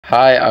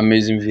Hi,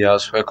 amazing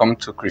viewers. Welcome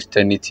to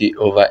Christianity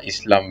over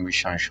Islam with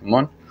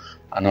Shamoun.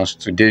 And on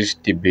today's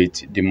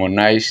debate,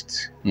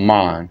 demonized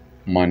man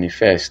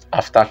manifest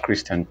after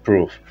Christian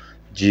proof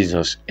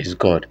Jesus is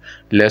God.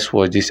 Let's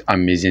watch this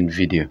amazing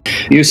video.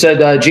 You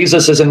said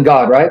Jesus isn't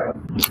God, right?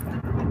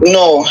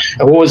 No.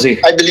 Who is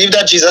he? I believe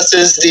that Jesus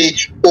is the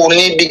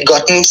only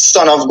begotten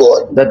Son of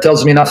God. That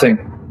tells me nothing.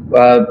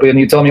 When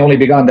you tell me only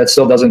begotten, that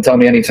still doesn't tell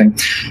me anything.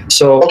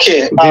 So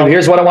okay,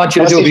 here's what I want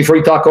you to do before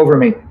you talk over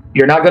me.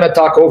 You're not going to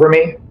talk over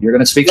me. You're going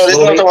to speak slowly. No,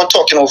 this is not what I'm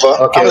talking over.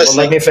 Okay, well,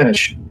 let me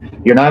finish.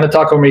 You're not going to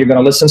talk over me. You're going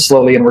to listen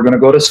slowly, and we're going to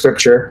go to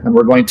Scripture, and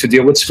we're going to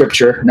deal with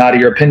Scripture, not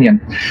your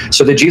opinion.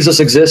 So did Jesus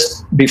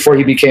exist before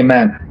he became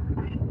man?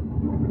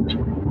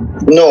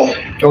 No.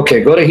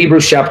 Okay, go to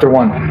Hebrews chapter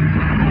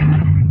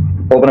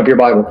 1. Open up your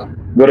Bible.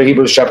 Go to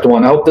Hebrews chapter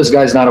 1. I hope this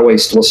guy's not a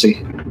waste. We'll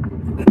see.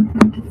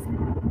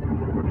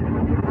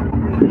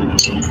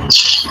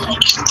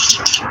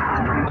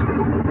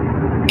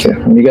 Okay,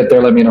 when you get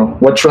there, let me know.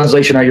 What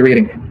translation are you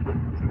reading?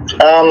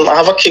 I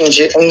have a King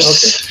James.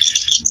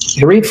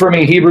 Okay. Read for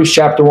me Hebrews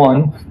chapter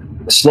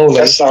 1 slowly.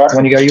 Yes, sir.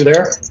 When you are you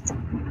there?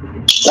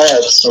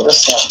 Yes, sir.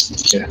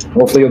 Okay.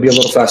 Hopefully you'll be a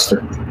little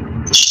faster.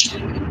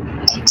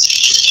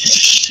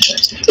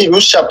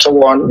 Hebrews chapter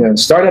 1. Yeah.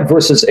 Start at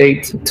verses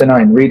 8 to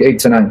 9. Read 8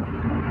 to 9.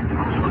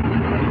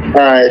 All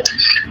right.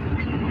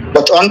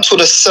 But unto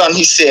the Son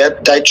he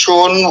said, Thy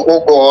throne,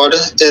 O God,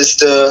 is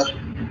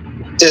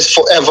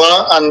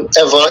forever and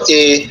ever.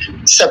 A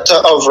scepter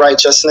of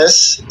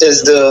righteousness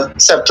is the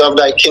scepter of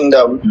thy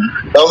kingdom.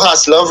 Thou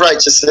hast loved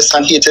righteousness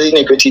and hated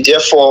iniquity.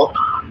 Therefore,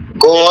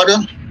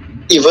 God,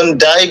 even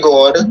thy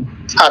God,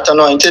 hath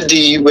anointed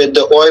thee with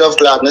the oil of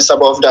gladness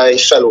above thy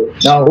fellow.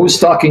 Now, who's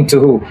talking to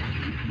who?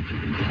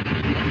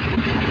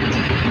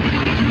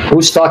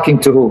 Who's talking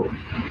to who?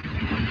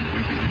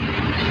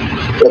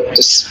 But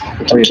this,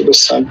 to the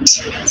Son,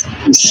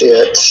 he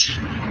said,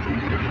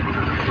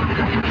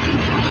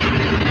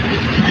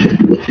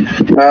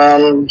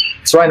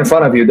 it's right in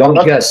front of you.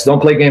 Don't guess.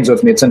 Don't play games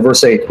with me. It's in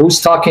verse 8.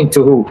 Who's talking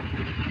to who?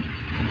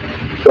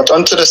 But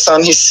unto the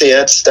Son he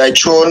said, Thy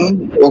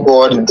throne, O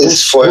God,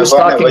 is forever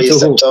and ever a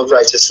scepter of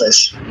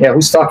righteousness. Yeah,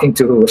 who's talking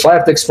to who? If I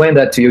have to explain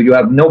that to you, you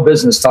have no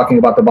business talking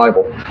about the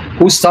Bible.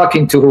 Who's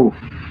talking to who?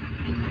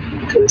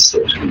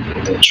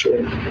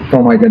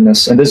 Oh my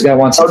goodness. And this guy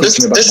wants to teach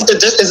me about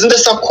isn't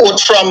this a quote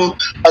from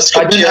a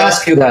scripture? I didn't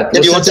ask you that.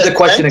 Listen to the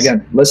question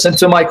again. Listen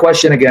to my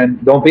question again.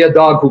 Don't be a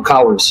dog who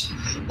cowers.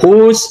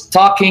 Who's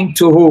talking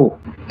to who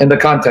in the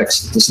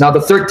context? This is now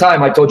the third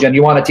time I told you, and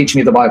you want to teach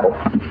me the Bible.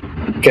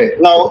 Okay.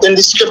 Now, in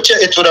the scripture,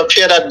 it would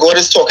appear that God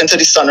is talking to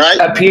the Son, right?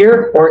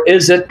 Appear, or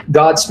is it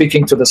God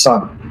speaking to the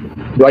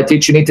Son? Do I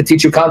need to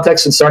teach you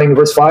context and starting in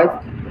verse 5?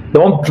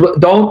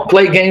 Don't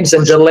play games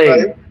and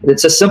delay.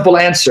 It's a simple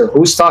answer.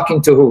 Who's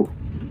talking to who?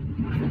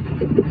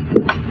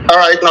 All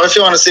right. Now, if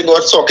you want to say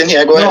God's talking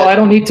here, go ahead. No, I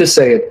don't need to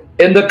say it.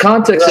 In the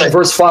context of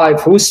verse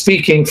 5, who's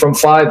speaking from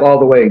 5 all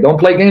the way? Don't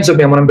play games with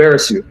me. I'm going to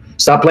embarrass you.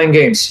 Stop playing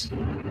games.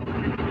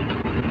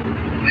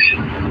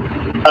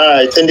 All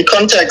right. In the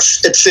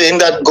context, it's saying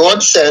that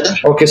God said...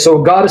 Okay,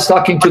 so God is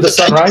talking to the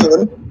Son, right?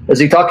 Is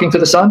he talking to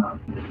the Son?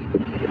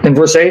 In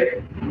verse 8?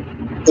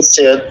 It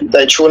said,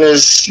 Thy throne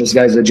is... This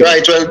guy's a joke.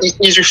 Right, well,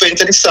 he's referring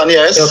to the Son,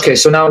 yes. Okay,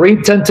 so now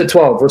read 10 to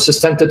 12, verses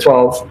 10 to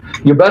 12.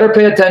 You better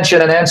pay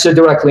attention and answer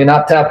directly,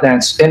 not tap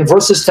dance. In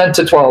verses 10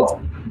 to 12,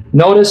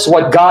 notice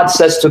what God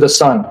says to the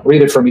Son.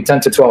 Read it for me,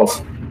 10 to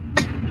 12.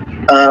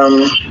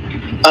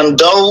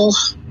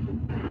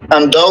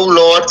 And thou,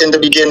 Lord, in the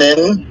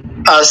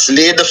beginning, hast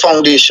laid the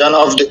foundation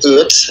of the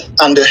earth,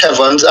 and the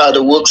heavens are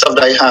the works of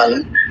thy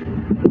hand.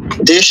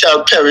 They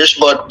shall perish,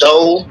 but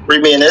thou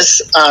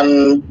remainest,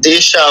 and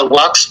they shall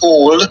wax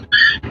old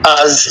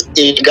as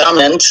a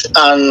garment,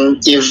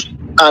 and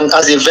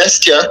as a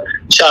vesture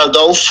shall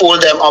thou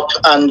fold them up,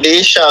 and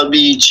they shall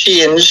be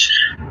changed,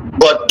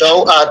 but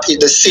thou art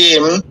the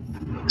same,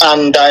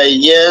 and thy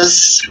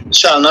years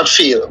shall not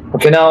fail.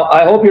 Okay, now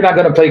I hope you're not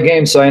going to play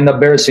games, so I end up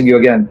embarrassing you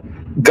again.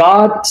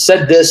 God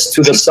said this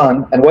to the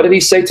Son, and what did he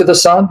say to the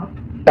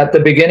Son? At the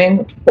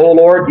beginning, O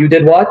Lord, you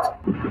did what?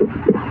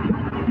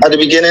 At the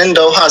beginning,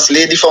 thou hast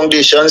laid the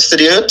foundations to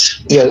the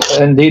earth. Yeah,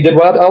 and he did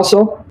what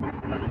also?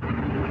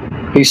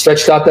 He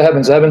stretched out the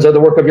heavens. The heavens are the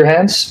work of your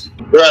hands.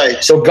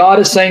 Right. So God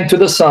is saying to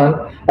the Son,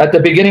 at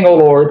the beginning, O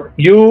Lord,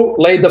 you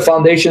laid the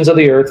foundations of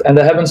the earth, and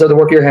the heavens are the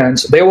work of your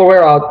hands. They will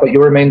wear out, but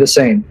you remain the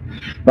same.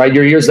 Right?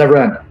 Your years never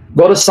end.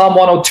 Go to Psalm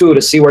 102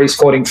 to see where he's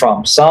quoting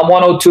from. Psalm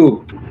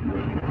 102.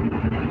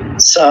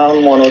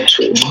 Psalm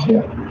 102.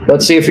 Yeah.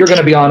 Let's see if you're going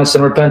to be honest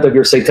and repent of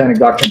your satanic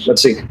doctrine.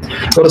 Let's see.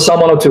 Go to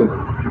Psalm 102.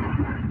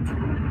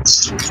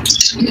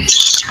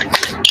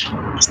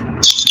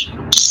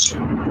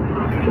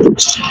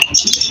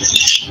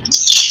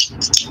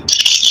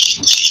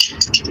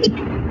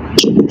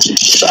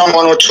 Psalm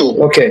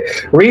 102. Okay.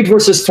 Read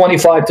verses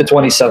 25 to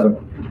 27.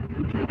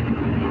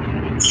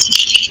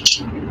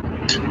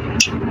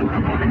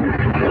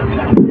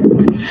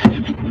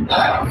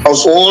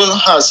 Of old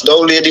hast thou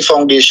laid the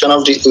foundation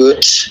of the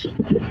earth,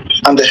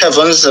 and the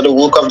heavens are the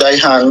work of thy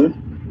hand.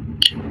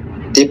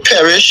 They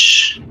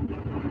perish,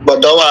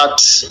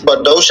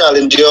 but thou shalt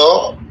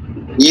endure.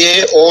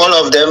 Yea, all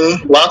of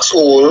them wax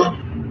old,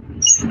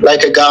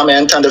 like a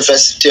garment and a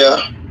vesture,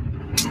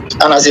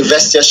 and as a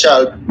vesture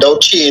shalt thou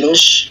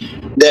change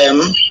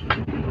them,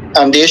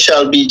 and they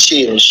shall be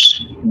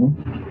changed.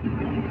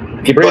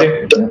 Keep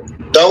reading.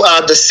 But thou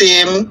art the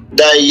same,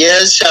 thy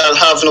years shall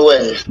have no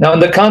end. Now, in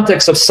the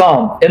context of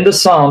Psalm, in the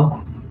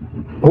Psalm,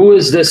 who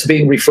is this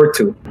being referred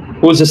to?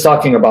 Who is this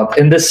talking about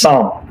in this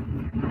Psalm?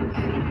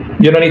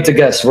 You don't need to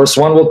guess. Verse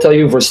 1 will tell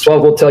you, verse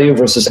 12 will tell you,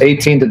 verses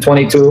 18 to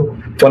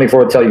 22, 24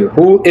 will tell you.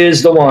 Who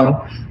is the one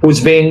who's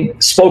being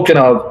spoken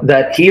of,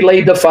 that he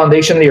laid the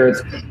foundation of the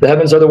earth, the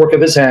heavens are the work of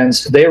his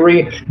hands, they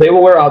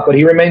will wear out, but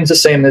he remains the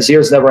same, and his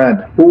years never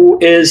end. Who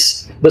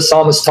is the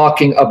psalmist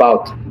talking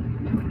about?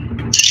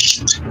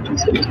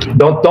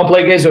 Don't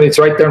play games with me. It's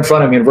right there in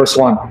front of me in verse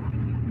 1.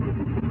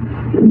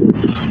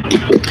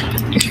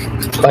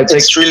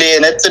 It's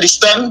relating it to the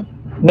sun?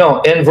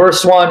 No, in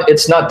verse 1,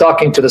 it's not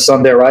talking to the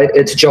sun there, right?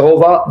 It's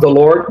Jehovah, the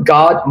Lord,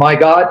 God, my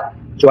God.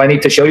 Do I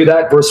need to show you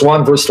that? Verse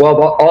 1, verse 12,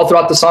 all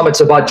throughout the psalm,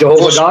 it's about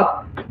Jehovah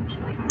God.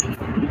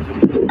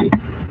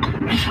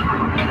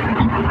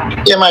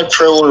 Hear my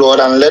prayer, O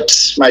Lord, and let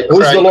my Who's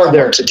cry the Lord come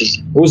there? unto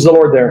thee. Who's the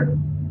Lord there?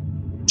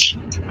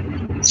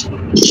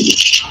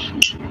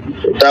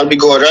 That'll be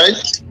God,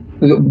 right?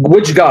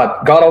 Which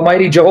God? God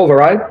Almighty, Jehovah,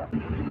 right?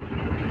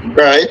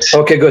 Right.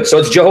 Okay, good. So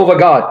it's Jehovah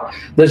God.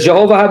 Does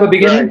Jehovah have a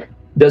beginning? Right.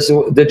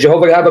 Did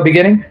Jehovah have a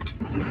beginning?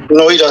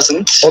 No, he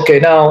doesn't. Okay,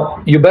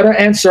 now you better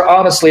answer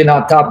honestly,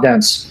 not top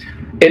dance.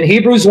 In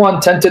Hebrews 1,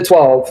 10 to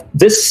 12,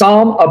 this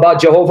psalm about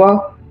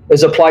Jehovah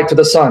is applied to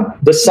the Son.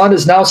 The Son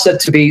is now said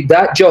to be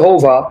that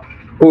Jehovah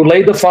who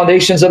laid the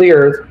foundations of the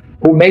earth,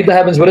 who made the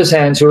heavens with his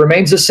hands, who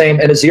remains the same,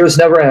 and his years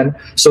never end.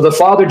 So the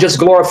Father just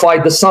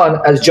glorified the Son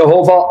as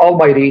Jehovah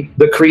Almighty,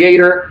 the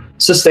Creator,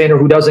 Sustainer,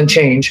 who doesn't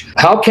change.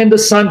 How can the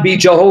Son be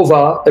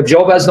Jehovah if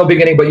Jehovah has no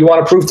beginning, but you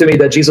want to prove to me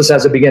that Jesus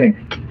has a beginning?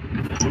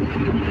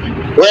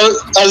 Well,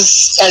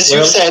 as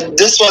you said,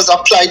 this was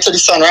applied to the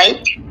Son,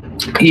 right?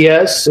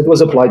 Yes, it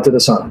was applied to the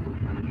Son.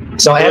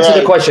 So answer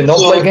the question. Don't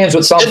play games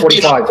with Psalm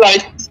 45.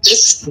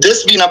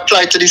 This being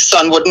applied to the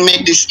Son wouldn't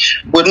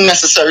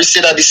necessarily say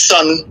that the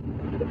Son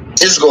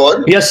is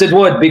God. Yes, it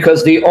would,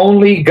 because the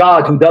only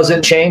God who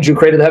doesn't change, who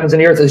created the heavens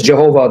and the earth, is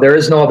Jehovah. There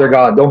is no other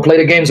God. Don't play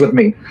the games with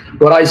me.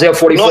 Go to Isaiah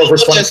 44,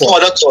 verse 24.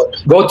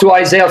 Go to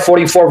Isaiah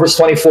 44, verse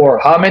 24.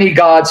 How many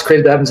gods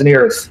created the heavens and the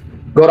earth?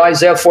 Go to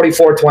Isaiah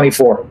 44,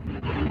 24.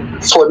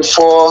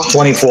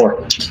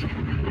 24.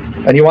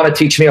 And you want to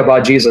teach me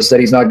about Jesus, that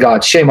he's not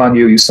God. Shame on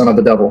you, you son of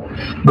the devil.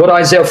 Go to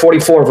Isaiah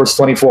 44, verse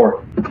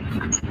 24.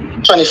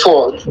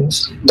 24.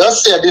 Yes.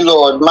 Thus saith the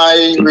Lord,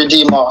 my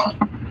Redeemer,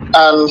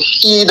 and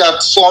he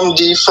that formed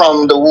thee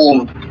from the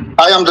womb.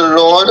 I am the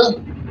Lord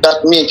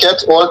that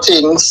maketh all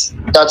things,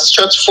 that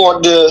stretch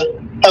forth the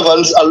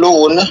heavens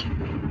alone,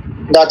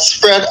 that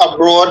spread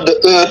abroad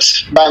the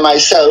earth by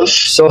myself.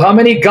 So how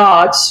many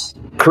gods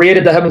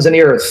created the heavens and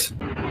the earth?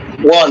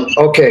 One.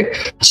 Okay,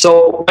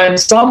 so when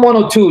Psalm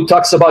 102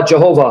 talks about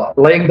Jehovah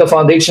laying the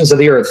foundations of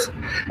the earth,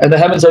 and the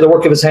heavens are the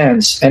work of his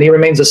hands, and he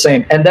remains the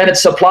same, and then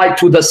it's applied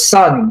to the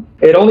Son.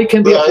 It only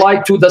can be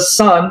applied to the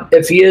Son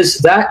if he is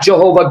that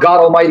Jehovah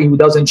God Almighty who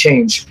doesn't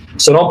change.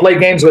 So don't play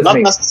games with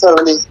me. Not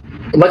necessarily.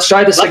 Let's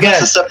try this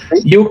again.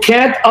 You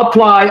can't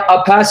apply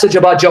a passage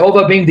about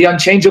Jehovah being the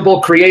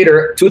unchangeable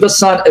creator to the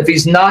Son if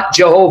he's not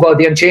Jehovah,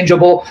 the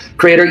unchangeable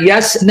creator.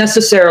 Yes,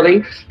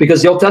 necessarily,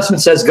 because the Old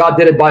Testament says God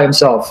did it by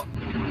himself.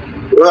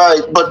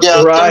 Right, but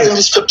there are things in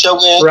the scripture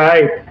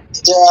where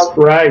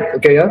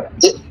Okay, yeah.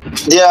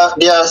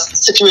 There are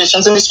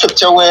situations in the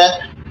scripture where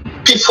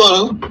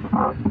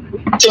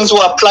things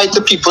were applied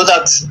to people,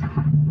 that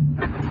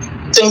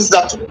things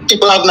that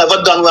people have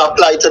never done were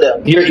applied to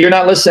them. You're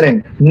not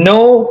listening.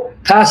 No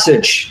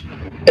passage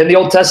in the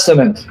Old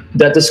Testament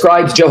that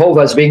describes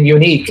Jehovah as being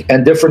unique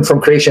and different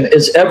from creation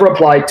is ever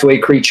applied to a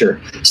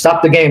creature.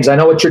 Stop the games. I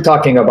know what you're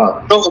talking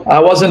about. No. I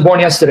wasn't born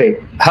yesterday.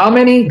 How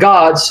many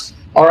gods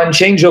are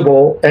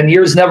unchangeable and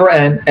years never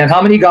end, and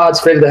how many gods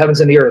created the heavens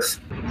and the earth?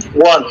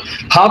 One.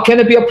 How can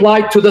it be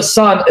applied to the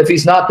Son if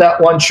he's not that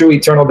one true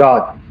eternal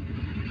God?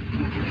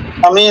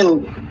 I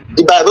mean,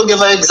 the Bible gives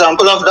an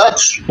example of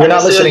that. You're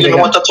not listening. You know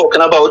what I'm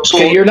talking about. So,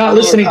 okay, you're not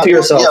listening to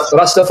yourself.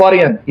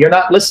 Rastafarian, you're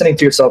not listening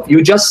to yourself.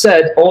 You just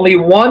said only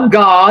one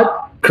God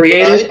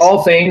created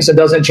all things and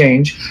doesn't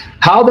change.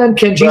 How then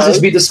can Jesus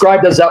be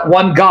described as that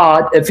one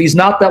God if he's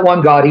not that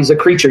one God? He's a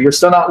creature. You're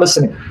still not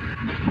listening.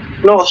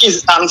 No,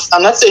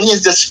 I'm not saying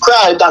he's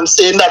described. I'm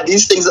saying that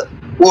these things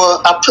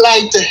were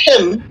applied to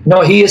him.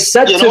 No, he is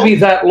said to be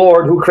that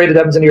Lord who created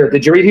heavens and the earth.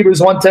 Did you read Hebrews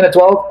 1, 10 and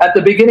 12? At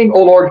the beginning,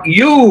 O Lord,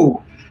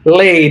 you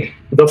laid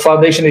the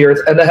foundation of the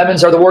earth, and the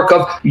heavens are the work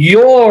of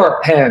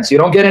your hands. You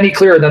don't get any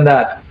clearer than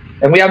that.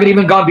 And we haven't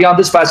even gone beyond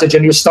this passage,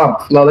 and you're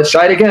stumped. Well, let's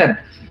try it again.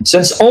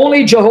 Since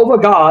only Jehovah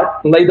God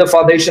laid the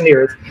foundation of the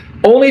earth,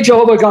 only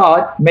Jehovah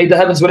God made the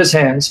heavens with his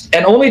hands,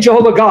 and only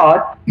Jehovah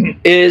God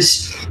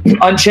is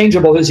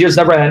unchangeable, his years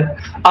never end,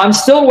 I'm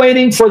still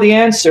waiting for the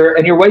answer,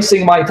 and you're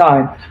wasting my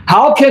time.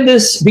 How can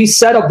this be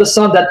said of the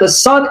Son, that the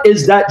Son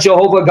is that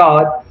Jehovah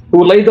God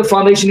who laid the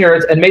foundation of the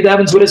earth and made the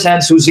heavens with his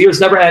hands, whose years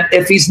never end,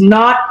 if he's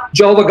not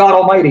Jehovah God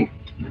Almighty?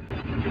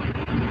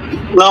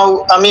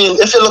 Now, I mean,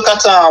 if you look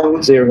at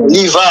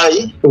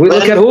Levi, we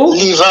look at who?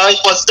 Levi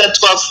was set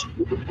off.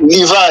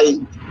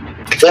 Levi.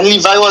 When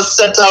Levi was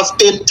set off,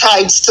 paid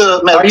tithes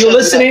to Melchizedek. Are you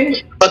listening?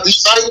 But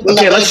Levi,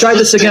 okay, let's try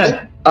this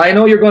again. I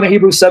know you're going to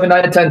Hebrews 7,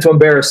 9, and 10 to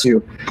embarrass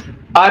you.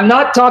 I'm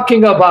not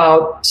talking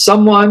about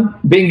someone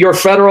being your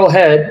federal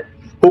head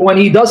who, when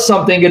he does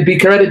something, it'd be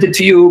credited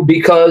to you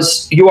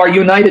because you are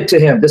united to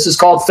him. This is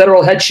called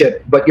federal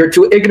headship, but you're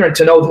too ignorant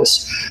to know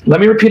this. Let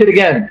me repeat it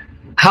again.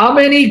 How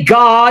many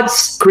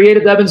gods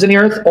created the heavens and the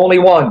earth? Only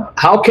one.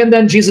 How can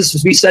then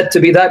Jesus be said to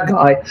be that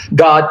guy,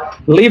 God?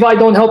 Levi,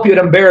 don't help you. It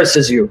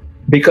embarrasses you,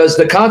 because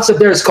the concept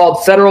there is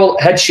called federal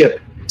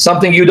headship,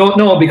 something you don't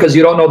know because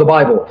you don't know the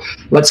Bible.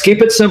 Let's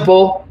keep it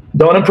simple.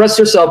 Don't impress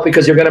yourself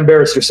because you're going to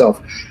embarrass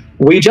yourself.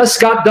 We just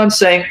got done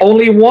saying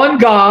only one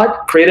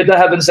God created the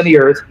heavens and the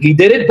earth. He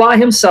did it by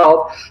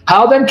himself.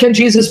 How then can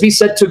Jesus be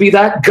said to be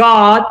that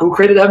God who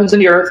created the heavens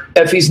and the earth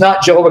if he's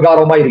not Jehovah God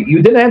Almighty?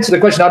 You didn't answer the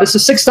question. Now, this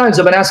is 6 times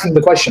I've been asking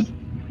the question.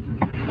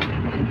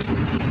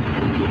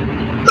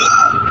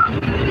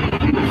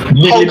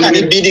 How can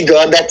it be the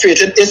God that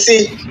created? You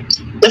see,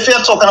 if you're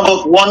talking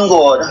about one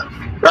God,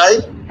 right?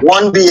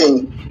 One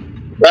being,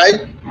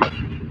 right?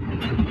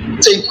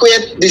 To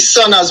equate the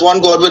Son as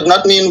one God would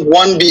not mean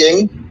one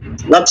being.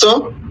 Not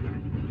so?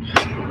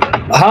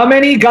 How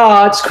many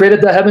gods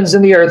created the heavens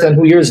and the earth and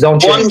whose years don't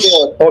change?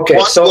 One God. Okay,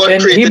 one so God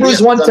in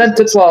Hebrews 1, 10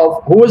 to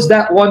 12, who is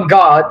that one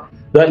God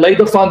that laid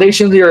the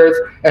foundation of the earth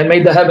and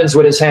made the heavens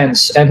with his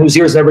hands and whose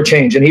years never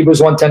change? In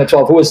Hebrews 1, 10 to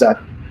 12, who is that?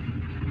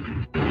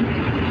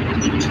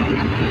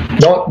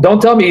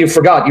 Don't tell me you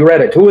forgot. You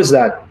read it. Who is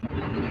that?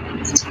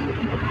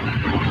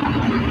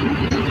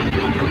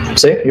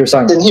 See, you're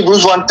silent. In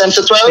Hebrews 1, 10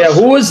 to 12? Yeah,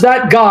 who is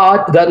that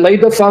God that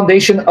laid the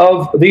foundation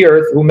of the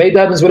earth, who made the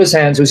heavens with his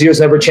hands, whose years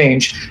never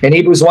change? In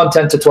Hebrews 1,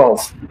 10 to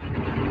 12.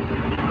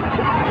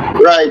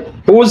 Right.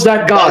 Who is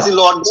that God? That's the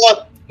Lord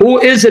God. Who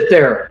is it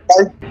there?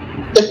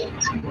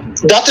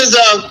 That is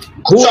a...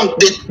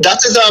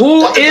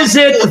 Who is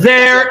it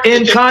there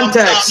in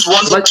context?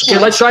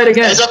 Let's try it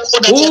again.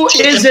 Who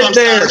is it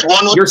there?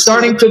 You're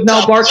starting to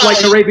now bark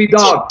like a rabid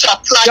dog.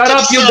 Shut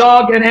up, you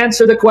dog, and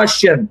answer the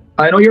question.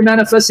 I know you're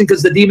manifesting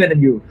because the demon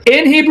in you.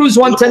 In Hebrews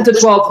 1, 10 to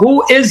 12,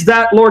 who is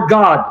that Lord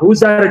God? Who's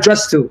that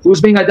addressed to?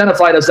 Who's being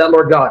identified as that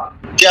Lord God?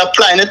 They're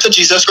applying it to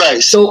Jesus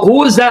Christ. So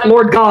who is that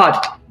Lord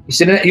God? You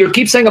see, you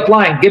keep saying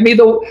applying. Give me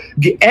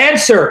the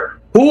answer.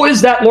 Who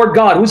is that Lord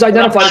God? Who's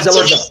identified as that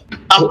Lord God?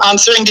 I'm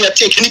answering. They're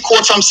taking the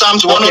quote from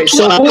Psalms 1 okay, or 2.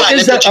 So who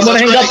is that? I'm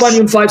going to hang up on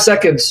you in 5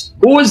 seconds.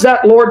 Who is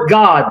that Lord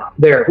God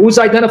there? Who's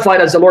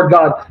identified as the Lord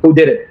God who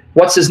did it?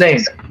 What's his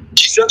name?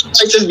 Jesus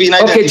Christ is being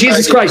identified. Okay,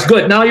 Jesus Christ.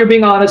 Good. Now you're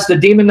being honest. The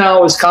demon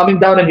now is calming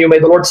down in you. May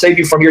the Lord save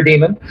you from your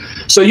demon.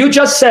 So you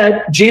just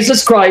said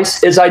Jesus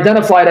Christ is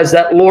identified as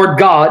that Lord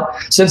God,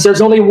 since there's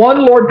only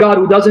one Lord God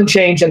who doesn't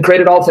change and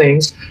created all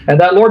things, and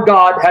that Lord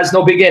God has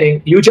no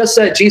beginning. You just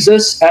said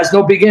Jesus has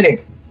no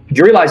beginning. Did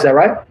you realize that,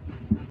 right?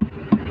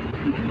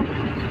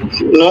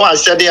 No, I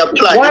said they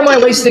apply. Why am I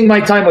wasting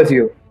my time with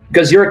you?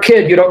 Because you're a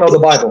kid, you don't know the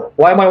Bible.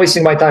 Why am I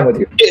wasting my time with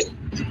you?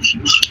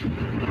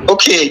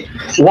 Okay.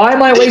 Why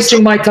am I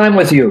wasting my time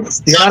with you?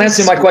 You're not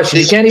answering my question.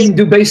 You can't even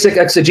do basic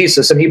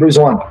exegesis in Hebrews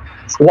 1.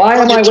 Why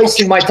am I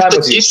wasting my time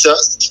with you?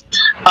 Jesus,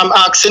 I'm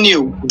asking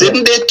you,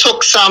 didn't they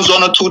took Psalms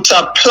 1 or 2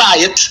 to apply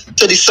it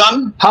to the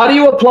Son? How do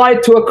you apply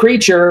it to a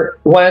creature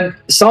when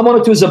Psalm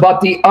 102 is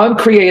about the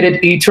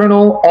uncreated,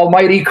 eternal,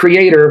 almighty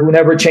creator who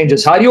never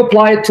changes? How do you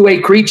apply it to a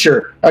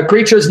creature? A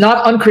creature is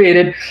not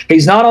uncreated.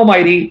 He's not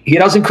almighty. He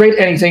doesn't create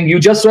anything. You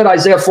just read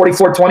Isaiah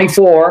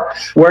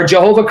 44:24, where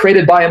Jehovah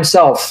created by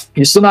himself.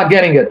 You're still not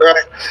getting it.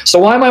 Right. So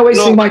why am I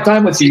wasting my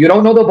time with you? You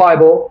don't know the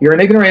Bible. You're an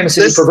ignoramus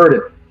and you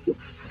perverted.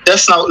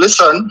 Just now,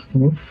 listen.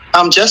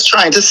 I'm just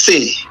trying to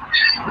see.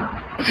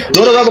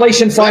 Go to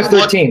Revelation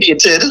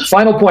 5:13.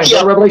 Final point.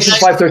 Go to Revelation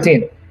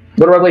 5:13.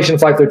 Go to Revelation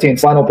 5:13.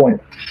 Final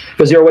point.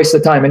 Because you're a waste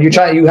of time. And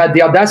you had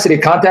the audacity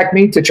to contact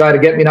me to try to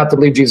get me not to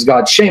believe Jesus is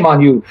God. Shame on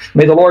you.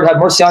 May the Lord have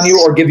mercy on you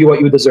or give you what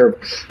you deserve.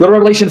 Go to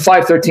Revelation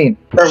 5:13.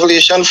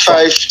 Revelation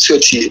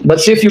 5:13.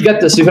 Let's see if you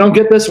get this. If you don't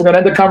get this, we're going to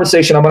end the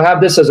conversation. I'm going to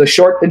have this as a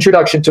short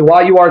introduction to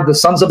why you are the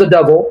sons of the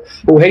devil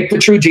who hate the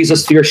true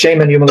Jesus to your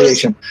shame and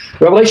humiliation.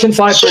 Revelation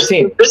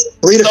 5:13.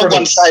 Read it for me.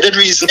 One-sided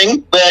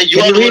reasoning where you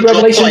Can you read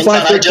Revelation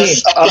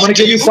 5:13? I'm going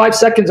to give you 5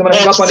 seconds. I'm going to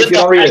hang up on it if you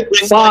don't read it.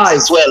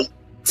 5,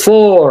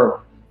 4,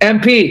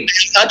 MP.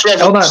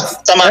 Hold on.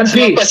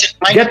 MP.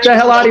 Get the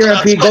hell out of here,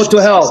 MP. Go to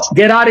hell.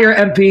 Get out of here,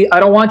 MP. I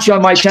don't want you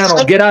on my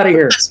channel. Get out of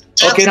here.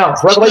 Okay, now,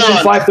 Revelation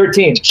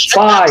 5:13.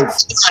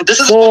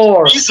 5,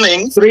 4,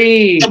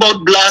 3,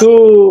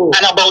 2,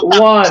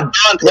 1.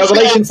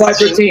 Revelation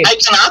 5:13.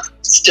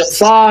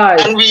 5.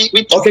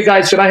 Okay,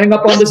 guys, should I hang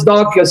up on this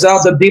dog? Because now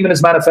the demon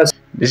is manifesting.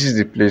 This is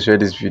the place where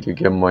this video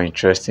gets more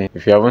interesting.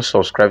 If you haven't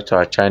subscribed to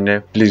our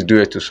channel, please do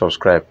it to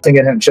subscribe.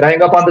 Should I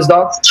hang up on this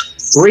dog?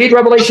 Read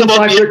Revelation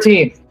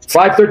 5:13.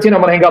 5:13,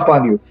 I'm going to hang up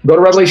on you. Go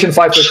to Revelation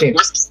 5:13.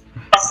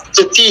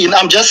 13.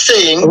 I'm just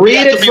saying.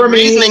 Read it for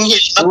me.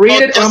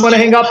 Read it, and I'm going to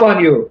hang up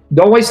on you.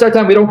 Don't waste our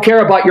time. We don't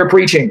care about your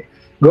preaching.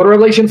 Go to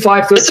Revelation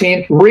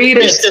 5:13. Read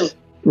it.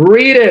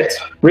 Read it.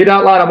 Read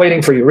out loud. I'm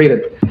waiting for you. Read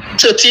it.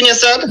 13, you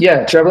said?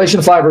 Yeah,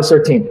 Revelation 5, verse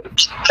 13.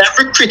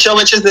 Every creature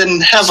which is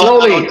in heaven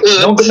Slowly. and on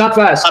earth, Don't, not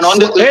fast. and on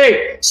the earth.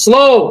 Hey,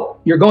 slow.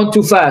 You're going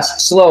too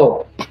fast.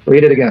 Slow.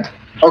 Read it again.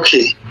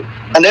 Okay.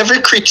 And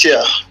every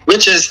creature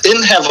which is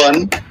in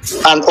heaven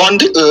and on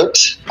the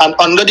earth and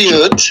under the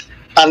earth,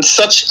 and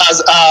such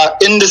as are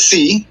in the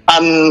sea,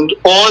 and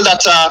all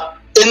that are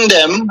in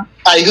them,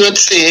 I heard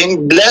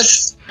saying,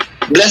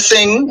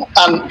 blessing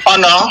and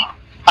honor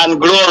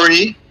and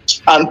glory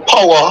and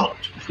power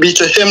be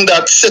to him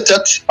that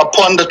sitteth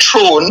upon the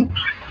throne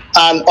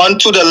and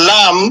unto the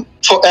Lamb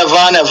forever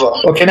and ever.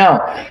 Okay,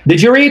 now,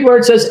 did you read where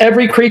it says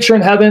every creature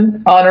in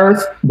heaven, on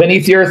earth,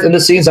 beneath the earth, in the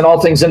seas, and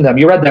all things in them?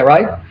 You read that,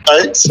 right?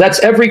 Right. That's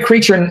every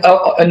creature in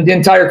the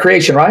entire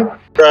creation, right?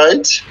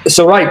 Right.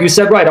 So, right, you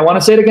said right. I want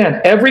to say it again.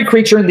 Every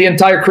creature in the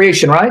entire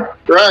creation, right?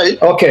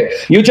 Right. Okay.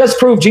 You just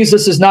proved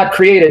Jesus is not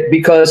created,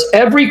 because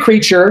every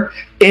creature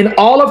in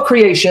all of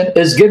creation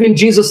is giving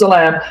Jesus the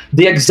Lamb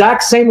the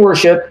exact same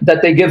worship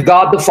that they give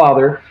God the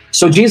Father.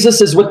 So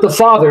Jesus is with the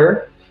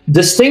Father,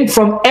 distinct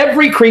from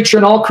every creature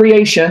in all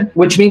creation,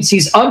 which means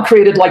he's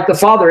uncreated like the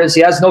Father is.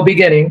 He has no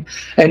beginning.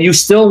 And you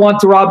still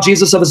want to rob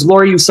Jesus of his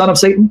glory, you son of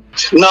Satan?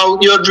 Now,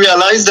 you'd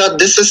realize that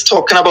this is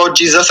talking about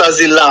Jesus as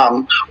the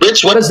Lamb.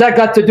 What does that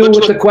got to do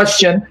with the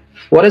question?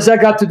 What does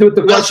that got to do with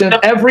the question?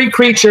 Every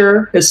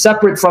creature is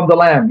separate from the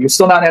Lamb. You're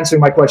still not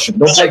answering my question.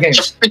 Don't play games.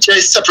 Every creature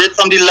is separate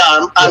from the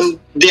Lamb, and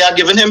they are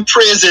giving him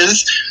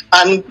praises.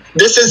 And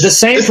this is the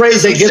same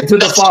praise they give to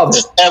the Father.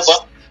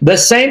 Ever. The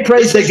same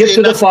praise they give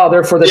to the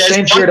Father for the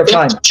same period of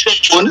time.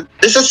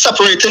 This is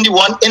separating the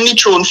one in the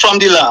throne from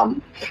the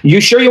Lamb.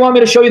 You sure you want me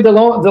to show you the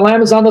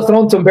Lamb is on the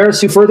throne to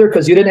embarrass you further?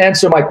 Because you didn't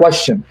answer my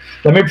question.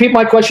 Let me repeat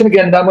my question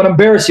again, and I'm going to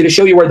embarrass you to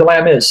show you where the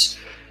Lamb is.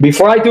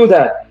 Before I do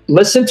that,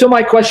 listen to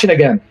my question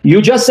again.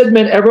 You just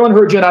admit everyone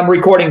heard you, and I'm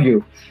recording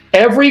you.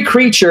 Every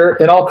creature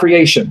in all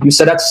creation, you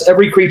said that's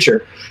every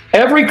creature.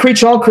 Every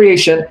creature in all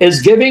creation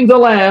is giving the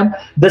Lamb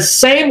the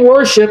same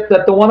worship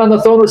that the one on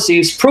the throne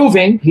receives,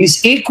 proving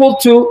he's equal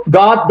to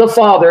God the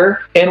Father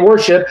in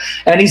worship,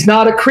 and he's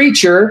not a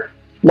creature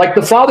like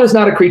the Father's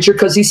not a creature,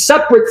 because he's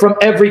separate from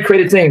every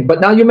created thing.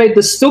 But now you made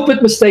the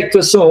stupid mistake to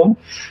assume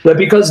that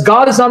because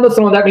God is on the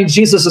throne, that means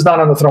Jesus is not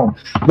on the throne.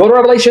 Go to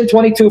Revelation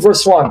 22,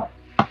 verse 1.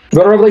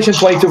 Go to Revelation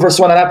 22, verse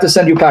 1, and I have to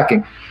send you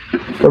packing.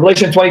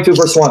 Revelation 22,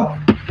 verse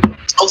 1.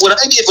 Would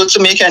I be able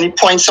to make any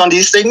points on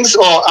these things,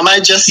 or am I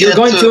just... You're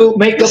going to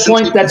make a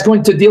point that's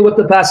going to deal with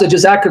the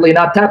passages accurately,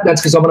 not tap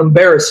dance, because I'm going to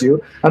embarrass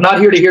you. I'm not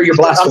here to hear your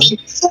blasphemy.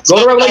 Go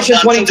to Revelation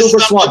 22,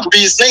 verse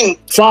 1.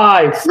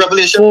 5,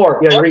 Revelation 4.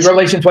 Yeah, read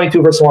Revelation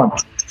 22, verse 1.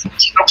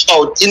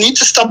 You need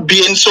to stop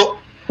being so...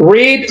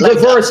 Read the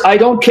verse. I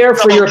don't care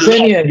for your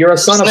opinion. You're a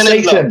son of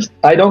Satan.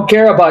 I don't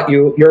care about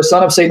you. You're a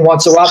son of Satan,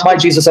 wants to rob my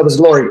Jesus of his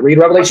glory. Read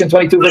Revelation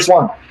 22, verse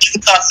 1.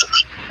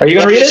 Are you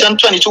going to read it? Revelation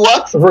 22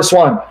 what? Verse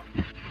 1.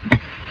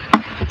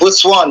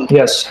 Verse 1.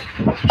 Yes.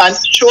 And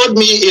showed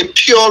me a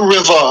pure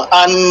river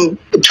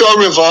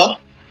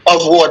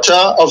of water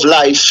of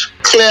life,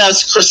 clear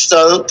as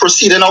crystal,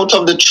 proceeding out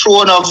of the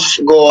throne of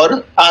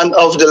God and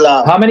of the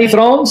Lamb. How many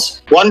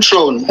thrones? One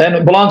throne. And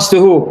it belongs to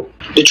who?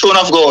 The throne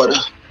of God.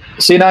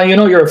 See, now you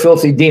know you're a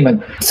filthy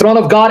demon. Throne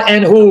of God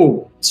and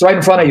who? It's right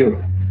in front of you.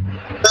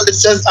 Well, it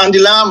says, and the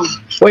Lamb.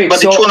 Wait,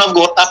 but the throne of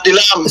God and the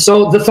Lamb.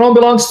 So the throne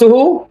belongs to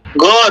who?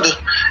 God.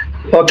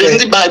 Okay.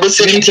 Doesn't the Bible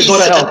say you need to go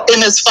to hell.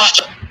 In his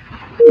Father?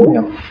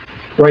 Yeah.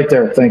 Right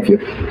there. Thank you.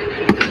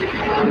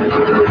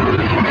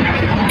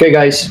 Okay,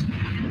 guys.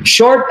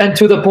 Short and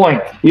to the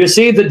point. You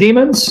see the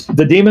demons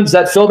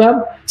that fill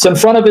them? It's in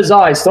front of his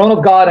eyes. Throne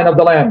of God and of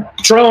the Lamb.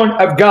 Throne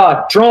of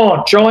God.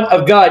 Throne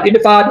of God. In the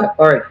Father.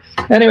 All right.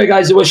 Anyway,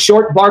 guys, it was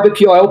short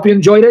barbecue. I hope you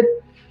enjoyed it.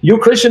 You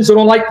Christians who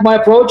don't like my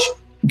approach,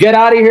 get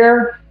out of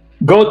here.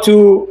 Go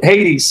to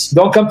Hades.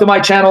 Don't come to my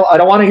channel. I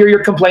don't want to hear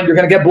your complaint. You're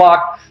going to get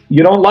blocked.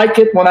 You don't like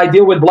it when I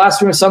deal with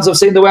blasphemous sons of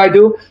Satan the way I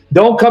do?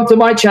 Don't come to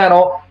my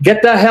channel.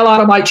 Get the hell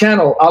out of my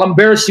channel. I'll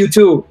embarrass you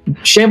too.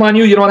 Shame on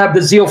you. You don't have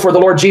the zeal for the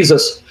Lord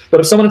Jesus. But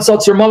if someone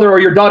insults your mother or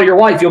your daughter, your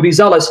wife, you'll be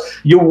zealous.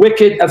 You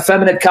wicked,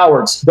 effeminate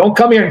cowards. Don't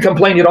come here and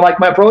complain you don't like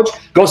my approach.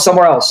 Go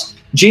somewhere else.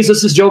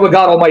 Jesus is Jehovah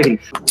God Almighty.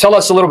 Tell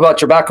us a little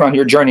about your background,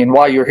 your journey, and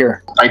why you're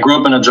here. I grew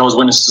up in a Jehovah's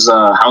Witnesses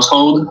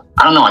household.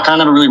 I don't know. I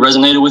kind of never really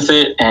resonated with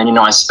it. And, you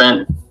know, I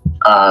spent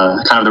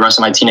kind of the rest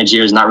of my teenage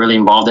years not really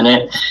involved in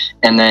it.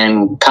 And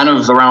then kind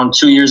of around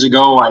 2 years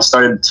ago, I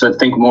started to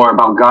think more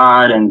about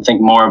God and think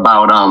more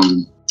about,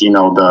 you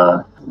know,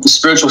 the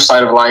spiritual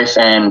side of life.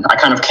 And I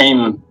kind of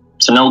came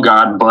to know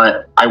God,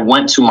 but I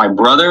went to my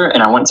brother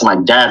and I went to my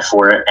dad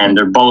for it. And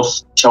they're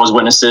both Jehovah's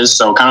Witnesses.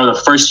 So kind of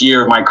the first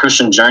year of my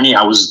Christian journey,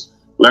 I was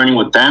learning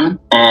with them.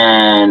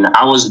 And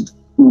I was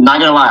not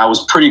going to lie, I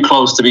was pretty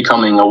close to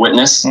becoming a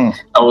witness.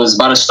 I was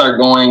about to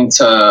start going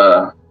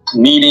to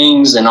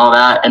meetings and all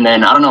that. And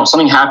then, I don't know,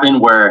 something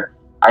happened where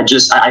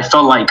I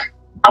felt like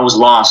I was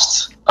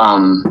lost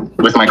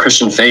with my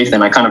Christian faith,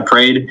 and I kind of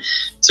prayed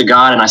to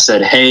God, and I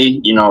said, hey,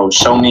 you know,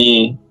 show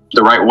me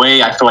the right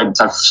way. I feel like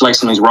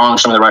something's wrong.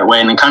 Show me the right way.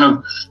 And then kind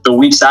of the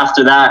weeks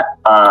after that,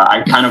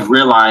 I kind of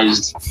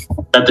realized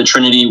that the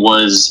Trinity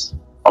was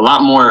a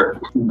lot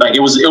more, like it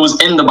was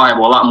in the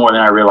Bible a lot more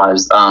than I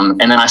realized. And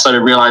then I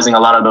started realizing a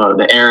lot of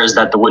the errors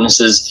that the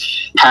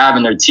witnesses have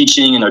in their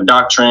teaching and their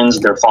doctrines,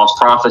 their false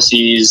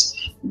prophecies,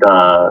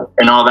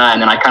 and all that.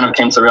 And then I kind of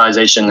came to the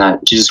realization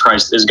that Jesus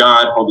Christ is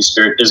God, Holy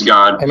Spirit is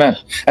God. Amen.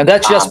 And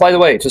that's just, by the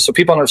way, just so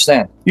people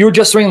understand, you were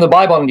just reading the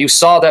Bible and you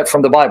saw that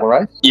from the Bible,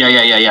 right?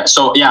 Yeah.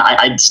 So yeah,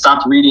 I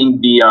stopped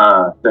reading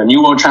the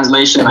New World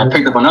Translation, and I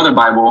picked up another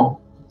Bible,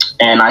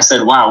 and I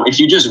said, wow, if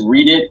you just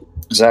read it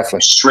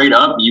exactly straight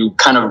up, you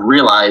kind of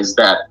realize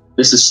that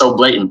this is so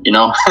blatant, you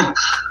know?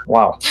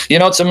 Wow. You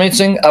know, it's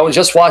amazing. I was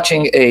just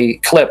watching a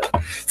clip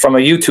from a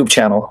YouTube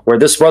channel where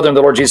this brother in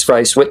the Lord Jesus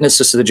Christ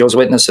witnesses to the Jehovah's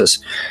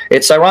Witnesses.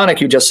 It's ironic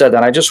you just said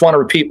that. I just want to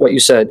repeat what you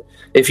said.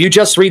 If you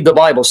just read the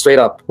Bible straight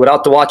up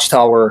without the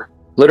Watchtower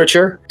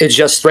literature, it's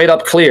just straight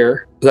up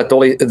clear that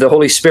the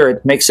Holy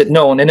Spirit makes it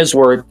known in his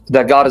word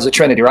that God is a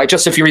Trinity, right?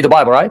 Just if you read the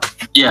Bible, right?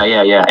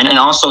 Yeah. And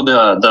also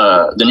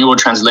the New World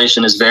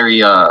Translation is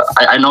very,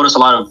 I noticed a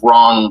lot of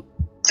wrong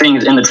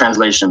things in the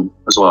translation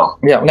as well.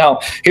 Yeah. Now,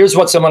 here's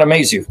what's going to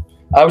amaze you.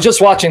 I was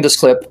just watching this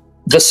clip.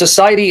 The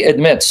society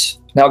admits.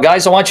 Now,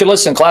 guys, I want you to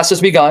listen. Class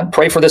has begun.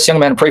 Pray for this young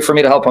man. Pray for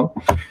me to help him.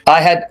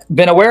 I had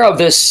been aware of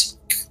this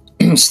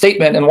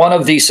statement in one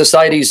of the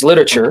society's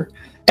literature.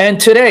 And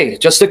today,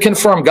 just to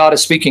confirm, God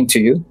is speaking to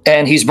you,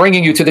 and he's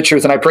bringing you to the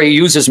truth. And I pray he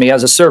uses me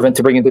as a servant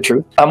to bring you the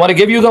truth. I'm going to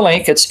give you the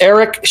link. It's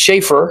Eric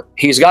Schaefer.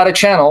 He's got a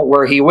channel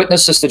where he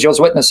witnesses to Jehovah's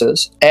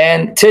Witnesses.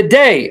 And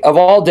today, of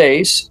all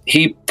days,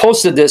 he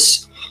posted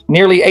this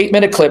nearly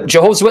 8-minute clip.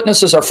 Jehovah's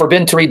Witnesses are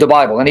forbidden to read the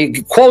Bible. And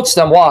he quotes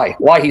them why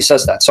he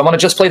says that. So I'm going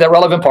to just play that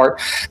relevant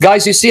part.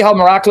 Guys, you see how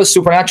miraculous,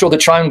 supernatural the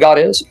triune God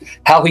is?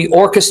 How he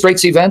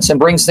orchestrates events and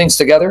brings things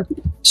together?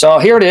 So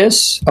here it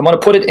is. I'm going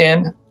to put it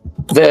in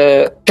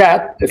the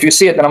chat. If you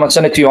see it, then I'm going to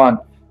send it to you on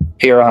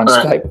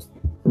Skype.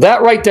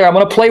 That right there, I'm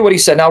going to play what he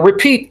said. Now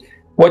repeat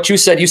what you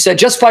said. You said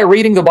just by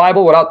reading the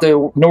Bible without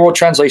the New World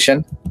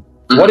Translation,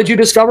 what did you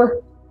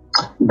discover?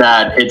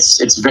 That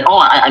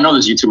I know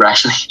this YouTuber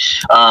actually,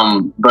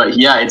 but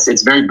yeah,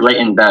 it's very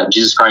blatant that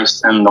Jesus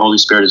Christ and the Holy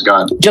Spirit is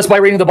God. Just by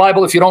reading the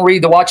Bible, if you don't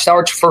read the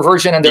Watchtower for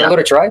version and their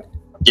literature, right?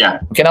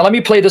 Yeah. Okay, now let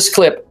me play this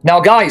clip. Now,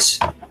 guys,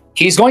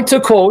 he's going to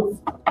quote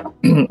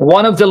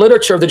one of the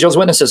literature of the Jehovah's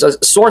Witnesses,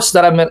 a source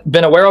that I've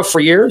been aware of for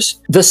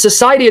years. The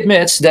society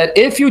admits that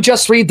if you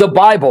just read the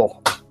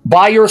Bible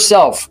by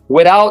yourself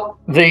without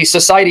the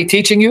society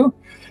teaching you,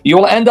 you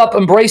will end up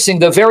embracing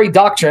the very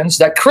doctrines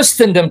that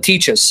Christendom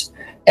teaches.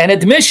 An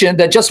admission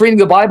that just reading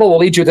the Bible will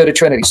lead you to the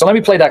Trinity. So let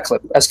me play that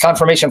clip as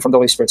confirmation from the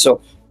Holy Spirit.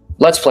 So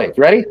let's play it.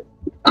 Ready?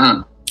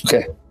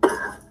 Okay.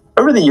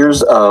 Over the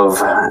years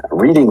of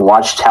reading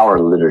Watchtower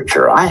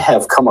literature, I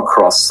have come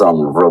across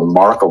some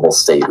remarkable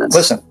statements.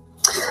 Listen.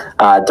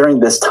 During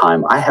this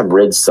time, I have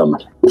read some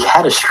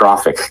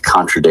catastrophic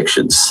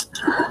contradictions,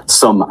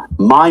 some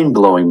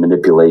mind-blowing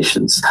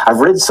manipulations. I've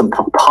read some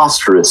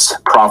preposterous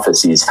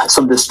prophecies,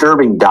 some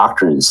disturbing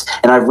doctrines,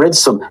 and I've read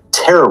some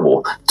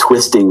terrible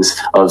twistings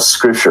of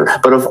Scripture.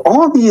 But of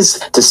all these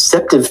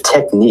deceptive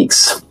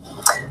techniques,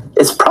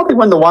 it's probably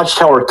when the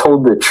Watchtower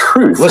told the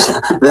truth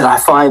that I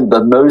find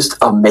the most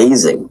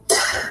amazing.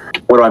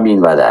 What do I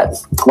mean by that?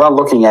 Well,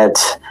 looking at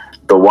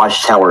the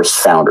Watchtower's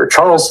founder,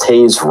 Charles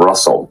Taze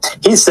Russell.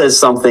 He says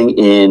something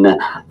in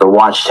the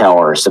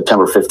Watchtower,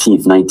 September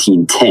 15th,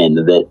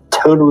 1910, that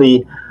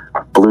totally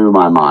blew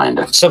my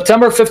mind.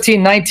 September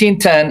 15,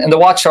 1910, in the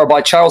Watchtower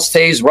by Charles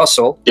Taze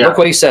Russell. Yeah. Look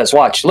what he says.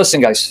 Watch. Listen,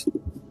 guys.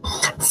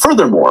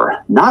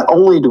 Furthermore, not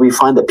only do we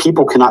find that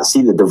people cannot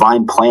see the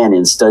divine plan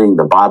in studying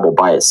the Bible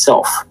by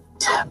itself,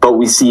 but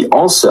we see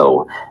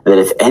also that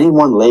if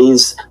anyone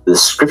lays the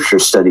Scripture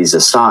studies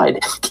aside,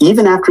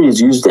 even after he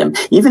has used them,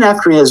 even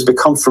after he has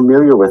become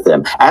familiar with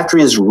them, after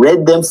he has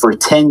read them for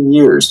 10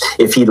 years,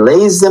 if he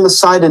lays them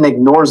aside and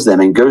ignores them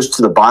and goes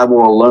to the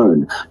Bible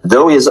alone,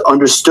 though he has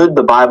understood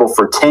the Bible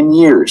for 10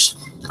 years,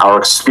 our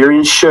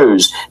experience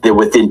shows that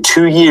within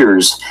 2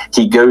 years,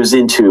 he goes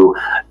into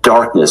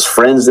darkness.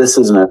 Friends, this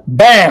isn't a...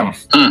 Bam!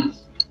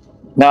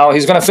 Now,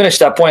 he's going to finish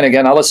that point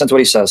again. I'll listen to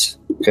what he says.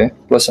 Okay,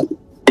 listen.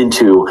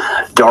 Into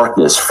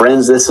darkness.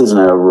 Friends, this is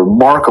a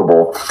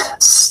remarkable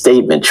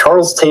statement.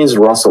 Charles Taze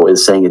Russell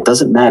is saying it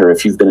doesn't matter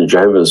if you've been a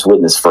Jehovah's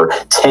Witness for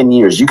 10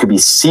 years. You could be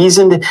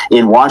seasoned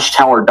in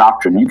Watchtower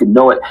doctrine. You could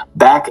know it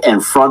back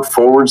and front,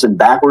 forwards and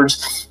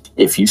backwards.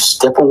 If you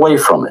step away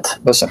from it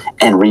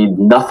and read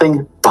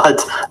nothing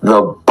but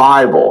the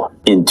Bible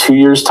in 2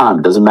 years' time,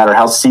 it doesn't matter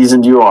how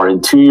seasoned you are,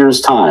 in 2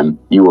 years' time,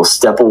 you will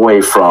step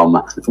away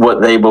from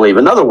what they believe.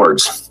 In other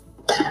words,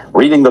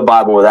 reading the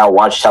Bible without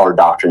Watchtower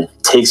doctrine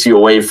takes you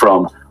away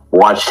from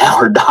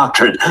Watchtower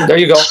doctrine. There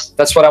you go.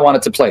 That's what I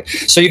wanted to play.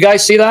 So you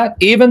guys see that?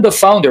 Even the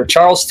founder,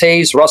 Charles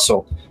Taze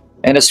Russell,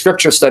 in his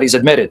scripture studies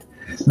admitted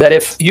that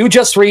if you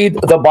just read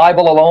the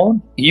Bible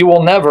alone, you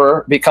will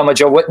never become a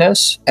Jehovah's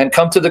Witness and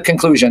come to the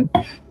conclusion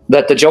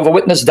that the Jehovah's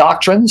Witness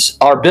doctrines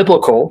are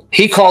biblical.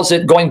 He calls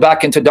it going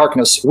back into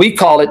darkness. We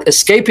call it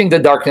escaping the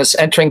darkness,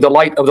 entering the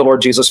light of the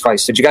Lord Jesus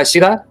Christ. Did you guys see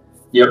that?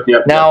 Yep.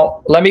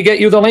 Now, let me get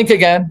you the link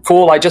again.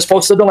 Cool. I just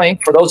posted the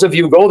link. For those of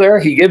you, go there.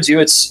 He gives you,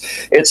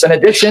 it's an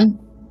edition,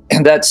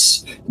 and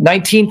that's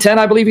 1910,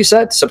 I believe he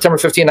said, September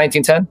 15,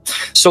 1910.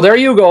 So there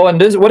you go. And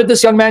what did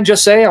this young man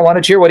just say? I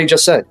wanted to hear what he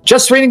just said.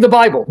 Just reading the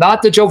Bible,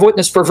 not the Jehovah's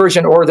Witness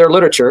perversion or their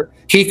literature.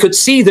 He could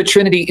see the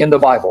Trinity in the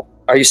Bible.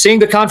 Are you seeing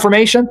the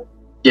confirmation?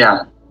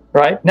 Yeah.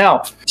 Right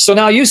now. So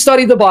now you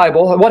studied the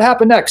Bible. What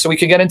happened next? So we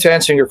can get into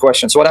answering your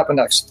question. So what happened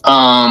next?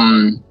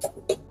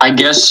 I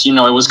guess, it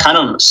was kind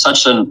of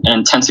such an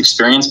intense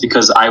experience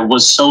because I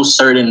was so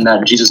certain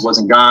that Jesus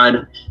wasn't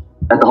God,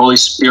 that the Holy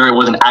Spirit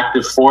was an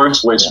active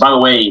force, which, by the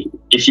way,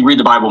 if you read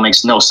the Bible,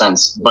 makes no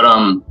sense. But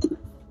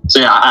so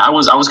yeah, I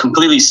was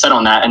completely set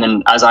on that. And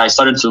then as I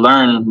started to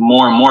learn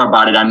more and more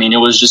about it, I mean,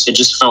 it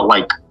just felt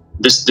like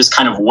this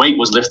kind of weight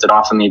was lifted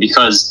off of me,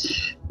 because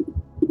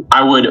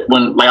I would,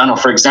 I don't know,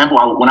 for example,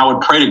 when I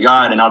would pray to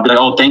God and I'd be like,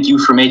 oh, thank you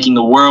for making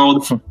the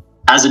world.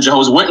 As a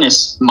Jehovah's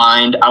Witness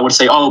mind, I would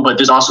say, oh, but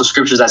there's also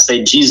scriptures that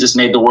say Jesus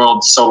made the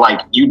world. So like,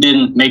 you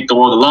didn't make the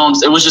world alone.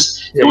 It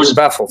was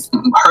baffled,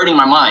 hurting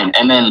my mind.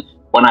 And then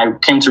when I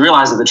came to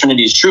realize that the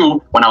Trinity is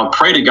true, when I would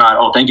pray to God,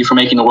 oh, thank you for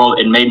making the world,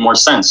 it made more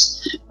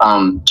sense,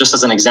 just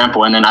as an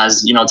example. And then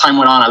as time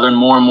went on, I learned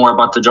more and more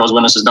about the Jehovah's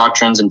Witnesses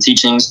doctrines and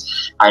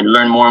teachings. I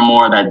learned more and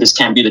more that this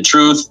can't be the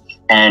truth.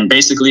 And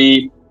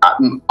basically,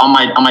 on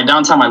my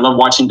downtime, I love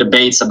watching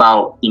debates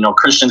about,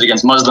 Christians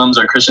against Muslims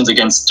or Christians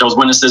against Jehovah's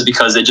Witnesses,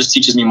 because it just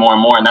teaches me more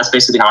and more. And that's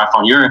basically how I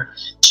found your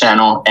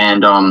channel.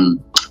 And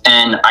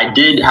I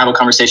did have a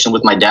conversation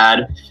with my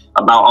dad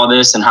about all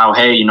this and how,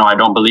 hey, I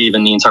don't believe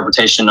in the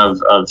interpretation of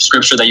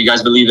scripture that you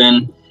guys believe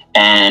in.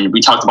 And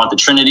we talked about the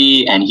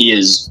Trinity, and he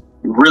is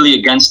really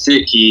against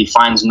it. He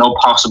finds no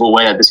possible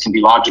way that this can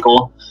be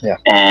logical. Yeah.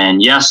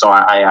 And yeah, so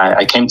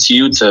I came to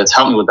you to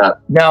help me with that.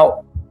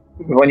 Now,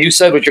 when you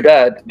said with your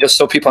dad, just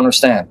so people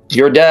understand,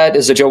 your dad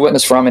is a Jehovah's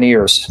Witness for how many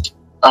years?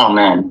 Oh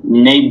man,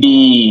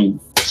 maybe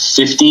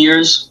 50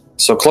 years.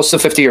 So close to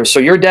 50 years. So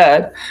your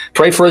dad,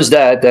 pray for his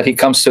dad that he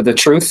comes to the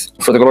truth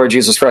for the glory of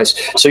Jesus Christ.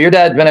 So your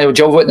dad been a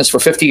Jehovah's Witness for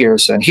 50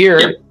 years. And here,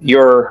 yep,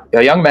 you're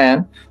a young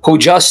man who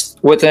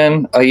just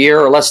within a year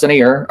or less than a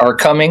year are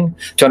coming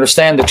to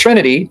understand the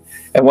Trinity.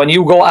 And when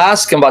you go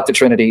ask him about the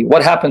Trinity,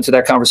 what happened to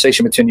that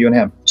conversation between you and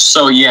him?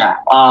 So yeah,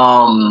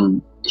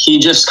 he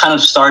just kind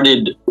of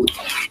started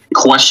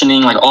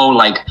questioning, like, oh,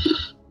 like,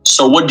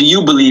 so what do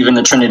you believe in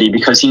the Trinity?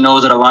 Because he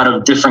knows that a lot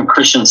of different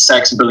Christian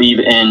sects believe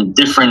in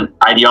different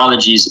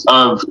ideologies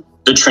of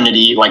the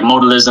Trinity, like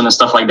modalism and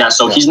stuff like that.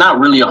 So he's not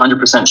really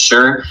 100%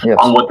 sure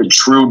on what the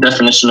true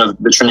definition of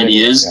the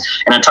Trinity is.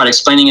 And I tried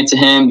explaining it to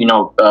him,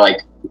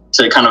 like,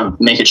 to kind of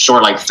make it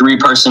short, like 3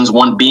 persons,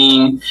 1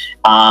 being.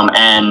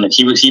 And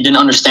he didn't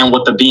understand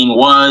what the being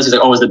was. He's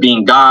like, oh, is the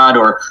being God,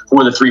 or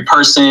who are the 3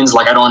 persons?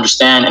 Like, I don't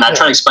understand. And I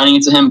tried explaining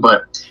it to him,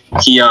 but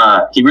he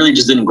really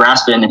just didn't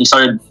grasp it. And he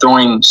started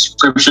throwing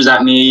scriptures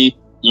at me,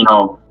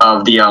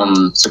 of the,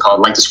 what's it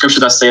called? Like the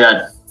scriptures that say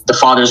that the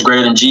Father is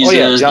greater than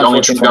Jesus. The only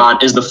true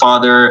God is the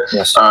Father.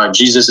 Yes.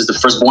 Jesus is the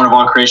firstborn of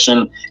all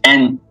creation.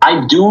 And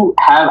I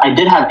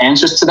did have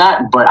answers to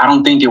that, but I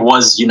don't think it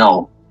was,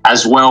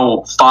 as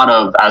well thought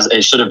of as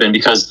it should have been,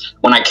 because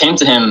when I came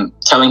to him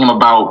telling him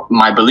about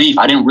my belief,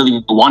 I didn't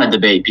really want to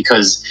debate,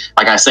 because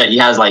like I said, he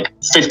has like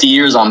 50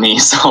 years on me.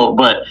 So,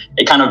 but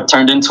it kind of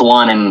turned into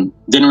one and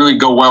didn't really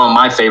go well in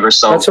my favor.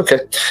 So that's okay.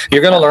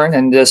 You're going to learn,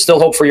 and there's still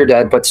hope for your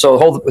dad. But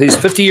he's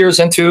 50 years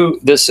into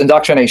this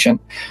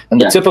indoctrination,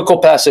 and the typical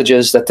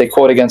passages that they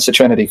quote against the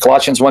Trinity,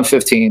 Colossians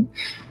 1:15,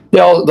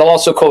 they'll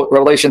also quote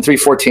Revelation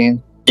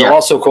 3:14. They'll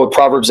also quote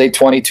Proverbs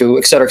 8:22,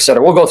 et cetera, et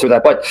cetera. We'll go through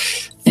that. But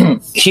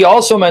he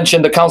also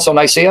mentioned the Council of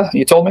Nicaea,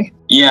 you told me?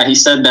 Yeah, he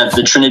said that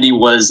the Trinity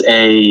was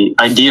an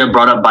idea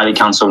brought up by the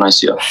Council of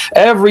Nicaea.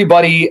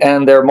 Everybody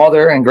and their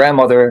mother and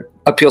grandmother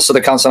appeals to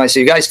the Council of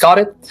Nicaea. You guys caught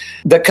it?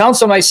 The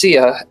Council of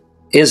Nicaea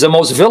is the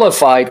most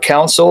vilified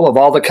council of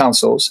all the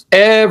councils.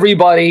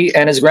 Everybody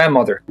and his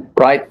grandmother,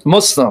 right?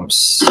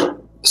 Muslims,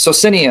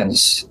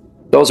 Socinians,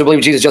 those who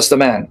believe Jesus is just a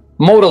man,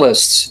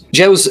 modalists,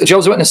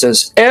 Jehovah's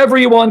Witnesses,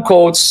 everyone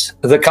quotes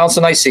the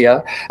Council of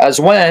Nicaea as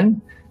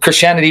when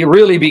Christianity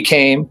really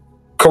became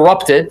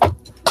corrupted,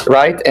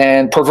 right,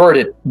 and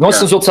perverted.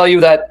 Muslims will tell you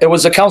that it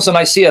was the Council of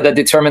Nicaea that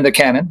determined the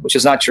canon, which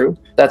is not true.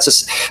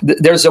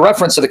 There's a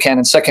reference to the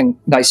canon, Second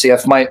Nicaea,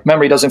 if my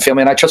memory doesn't fail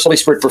me, and I trust the Holy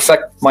Spirit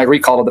perfect my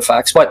recall of the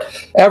facts. But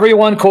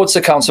everyone quotes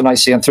the Council of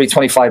Nicaea in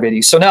 325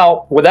 AD. So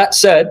now, with that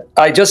said,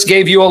 I just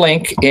gave you a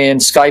link in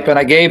Skype, and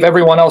I gave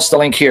everyone else the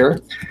link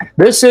here.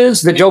 This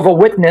is the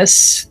Jehovah's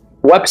Witness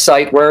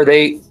website where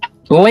they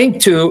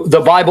link to the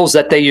Bibles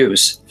that they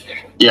use.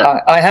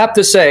 Yeah. I have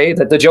to say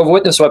that the Jehovah's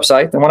Witness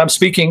website, and when I'm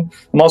speaking,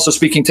 I'm also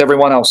speaking to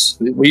everyone else,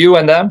 you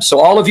and them. So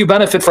all of you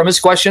benefit from his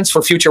questions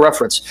for future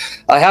reference.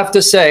 I have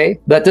to say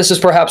that this is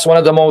perhaps one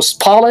of the most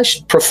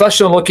polished,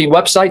 professional-looking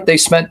website. They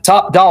spent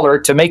top dollar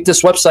to make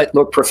this website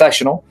look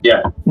professional.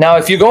 Yeah. Now,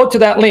 if you go to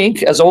that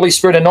link, as the Holy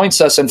Spirit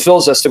anoints us and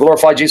fills us to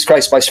glorify Jesus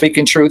Christ by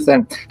speaking truth,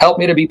 and help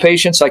me to be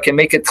patient so I can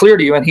make it clear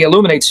to you, and he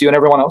illuminates you and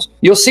everyone else,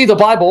 you'll see the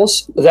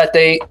Bibles that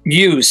they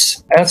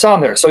use, and it's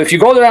on there. So if you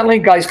go to that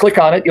link, guys, click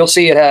on it, you'll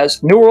see it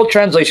has New World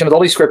Translation of the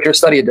Holy Scripture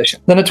Study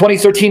Edition, then the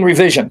 2013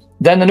 revision,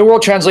 then the New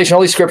World Translation of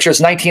Holy Scriptures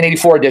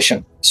 1984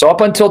 edition. So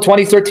up until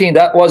 2013,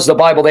 that was the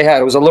Bible they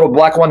had. It was a little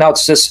black one. Now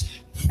it's this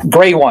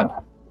gray one.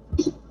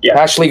 Yeah.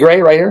 Ashley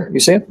Gray right here. You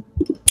see it?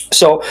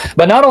 So,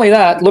 but not only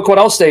that, look what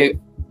else they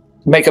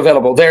make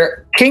available.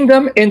 Their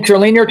Kingdom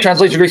Interlinear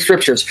Translation of Greek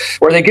Scriptures,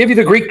 where they give you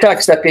the Greek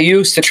text that they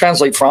use to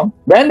translate from.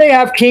 Then they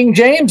have King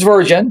James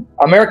Version,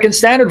 American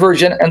Standard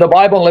Version, and the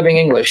Bible in Living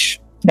English.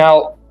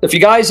 Now, if you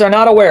guys are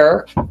not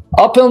aware,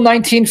 up until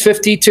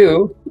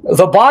 1952,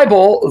 the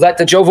Bible that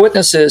the Jehovah's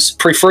Witnesses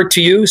preferred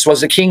to use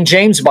was the King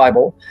James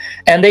Bible,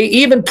 and they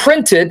even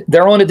printed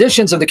their own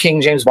editions of the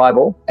King James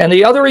Bible. And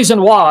the other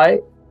reason why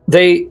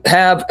they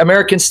have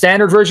American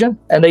Standard Version,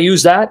 and they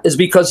use that, is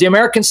because the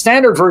American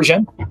Standard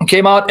Version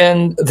came out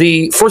in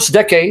the first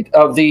decade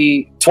of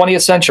the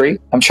 20th century.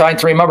 I'm trying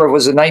to remember,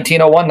 was it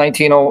 1901,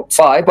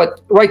 1905,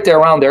 but right there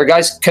around there.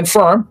 Guys,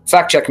 confirm,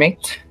 fact check me,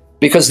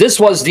 because this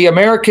was the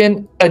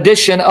American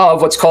edition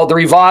of what's called the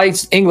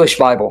Revised English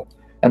Bible.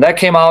 And that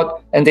came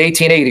out in the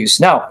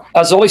 1880s. Now,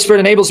 as the Holy Spirit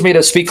enables me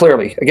to speak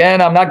clearly,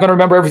 again, I'm not going to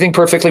remember everything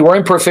perfectly. We're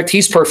imperfect.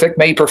 He's perfect.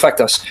 May he perfect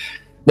us.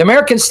 The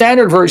American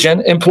Standard Version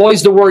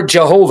employs the word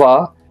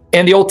Jehovah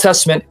in the Old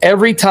Testament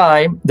every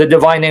time the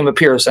divine name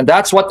appears. And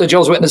that's what the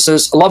Jehovah's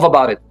Witnesses love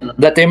about it.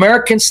 That the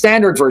American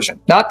Standard Version,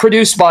 not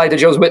produced by the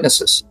Jehovah's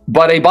Witnesses,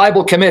 but a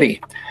Bible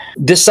committee,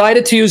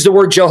 decided to use the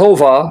word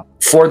Jehovah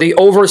for the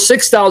over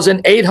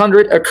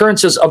 6,800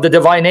 occurrences of the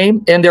divine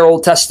name in their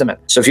Old Testament.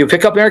 So if you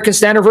pick up American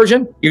Standard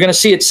Version, you're going to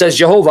see it says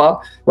Jehovah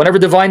whenever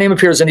divine name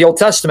appears in the Old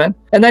Testament.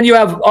 And then you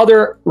have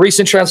other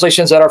recent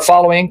translations that are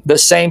following the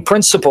same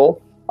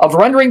principle of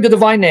rendering the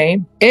divine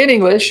name in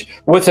English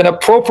with an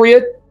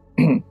appropriate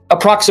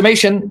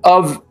approximation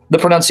of the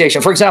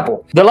pronunciation. For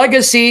example, the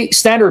Legacy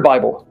Standard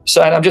Bible.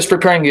 So, and I'm just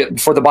preparing it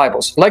for the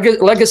Bibles.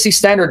 Legacy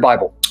Standard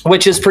Bible,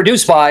 which is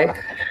produced by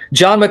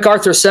John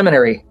MacArthur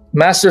Seminary,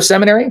 Master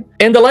Seminary.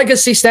 In the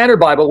Legacy Standard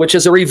Bible, which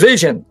is a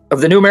revision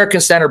of the New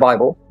American Standard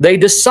Bible, they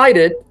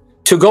decided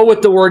to go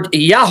with the word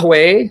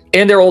Yahweh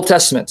in their Old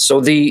Testament. So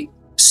the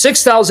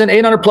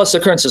 6,800 plus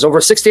occurrences,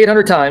 over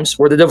 6,800 times,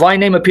 where the divine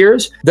name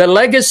appears, the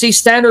Legacy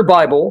Standard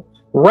Bible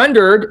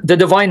rendered the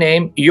divine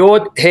name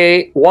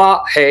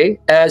Yod-He-Wah-He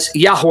as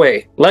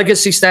Yahweh.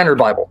 Legacy Standard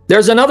Bible.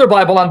 There's another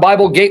Bible on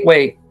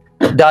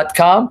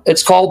BibleGateway.com.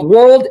 It's called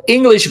World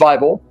English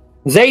Bible.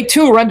 They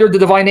too rendered the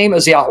divine name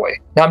as Yahweh.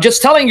 Now, I'm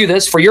just telling you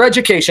this for your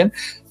education,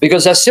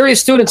 because as serious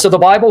students of the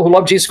Bible who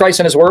love Jesus Christ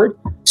and his word,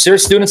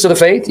 serious students of the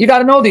faith, you got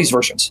to know these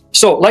versions.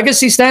 So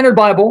Legacy Standard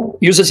Bible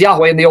uses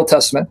Yahweh in the Old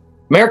Testament.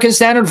 American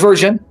Standard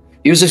Version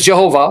uses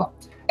Jehovah.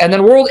 And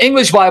then World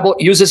English Bible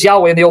uses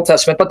Yahweh in the Old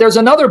Testament. But there's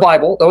another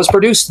Bible that was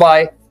produced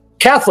by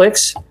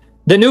Catholics,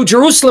 the New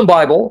Jerusalem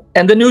Bible.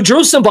 And the New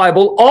Jerusalem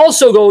Bible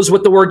also goes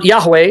with the word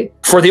Yahweh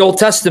for the Old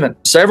Testament.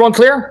 So everyone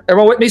clear?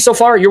 Everyone with me so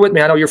far? You're with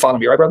me. I know you're following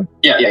me, right, brother?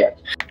 Yeah.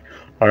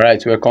 All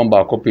right, welcome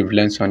back. Hope you've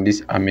learned on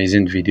this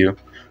amazing video.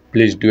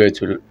 Please do it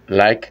to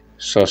like,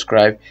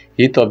 subscribe,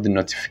 hit up the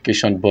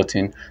notification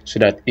button so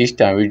that each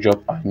time we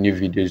drop our new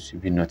videos,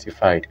 you'll be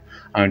notified.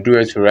 And do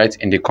it to write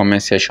in the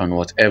comment section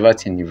whatever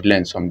thing you've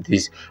learned from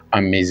this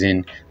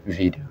amazing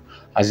video.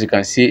 As you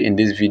can see in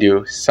this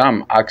video,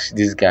 Sam asked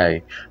this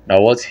guy that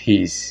what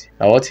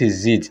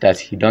is it that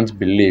he don't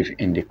believe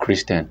in the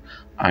Christian,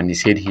 and he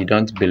said he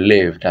don't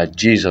believe that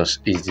Jesus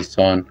is the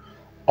Son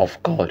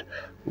of God.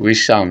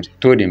 Which Sam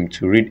told him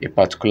to read a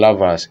particular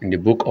verse in the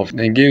book of,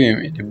 then gave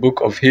him in the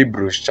book of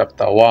Hebrews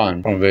chapter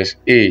 1 from verse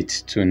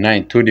 8 to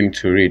 9, told him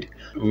to read,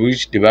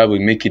 which the Bible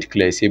make it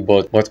clear, say,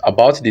 but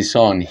about the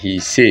Son, he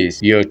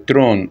says, your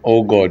throne,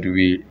 O God,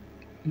 will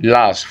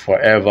last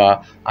forever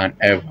and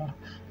ever,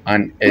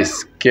 and a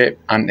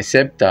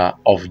scepter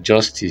of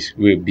justice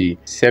will be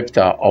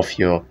scepter of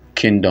your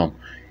kingdom.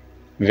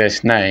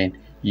 Verse 9,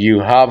 you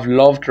have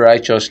loved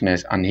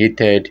righteousness and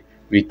hated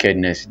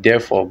wickedness,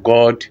 therefore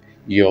God,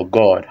 your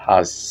God,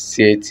 has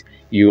set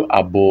you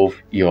above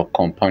your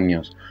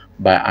companions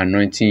by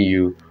anointing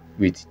you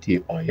with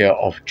the oil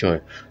of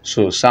joy.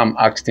 So Sam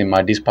asked him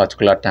at this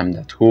particular time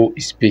that who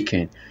is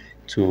speaking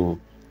to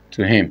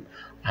him,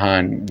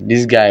 and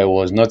this guy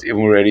was not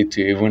even ready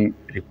to even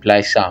reply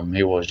Sam.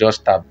 He was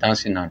just tap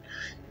dancing and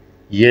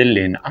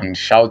yelling and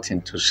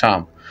shouting to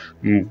Sam,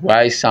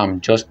 why Sam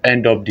just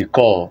end up the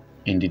call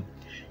in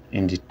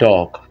the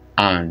talk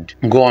and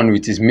go on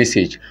with his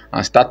message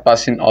and start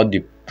passing all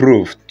the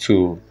proof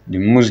to the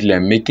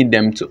Muslim, making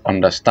them to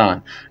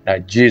understand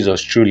that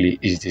Jesus truly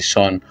is the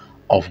Son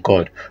of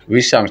God.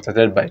 Which Sam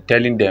started by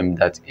telling them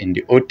that in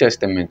the Old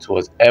Testament,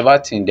 whatever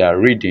thing they are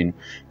reading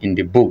in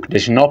the book, they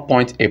should not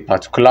point a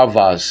particular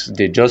verse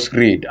they just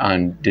read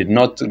and did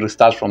not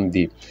start from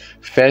the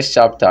first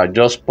chapter,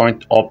 just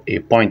point up a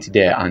point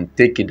there and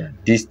take it that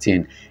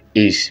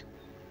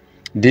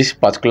this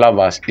particular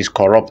verse is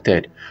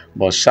corrupted.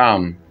 But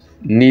Sam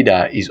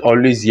neither is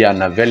always here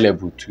and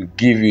available to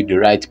give you the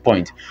right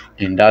point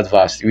in that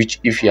verse, which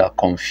if you are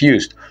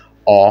confused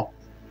or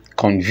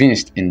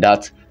convinced in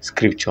that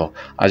scripture.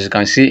 As you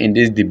can see in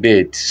this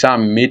debate,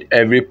 Sam made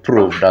every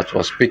proof that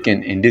was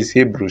speaking in this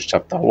Hebrews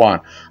chapter 1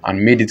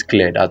 and made it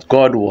clear that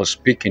God was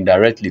speaking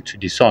directly to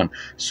the Son.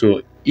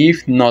 So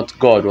if not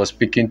God was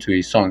speaking to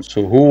his Son,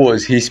 so who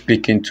was he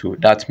speaking to?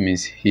 That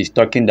means he's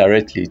talking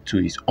directly to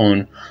his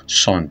own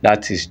Son,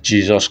 that is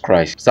Jesus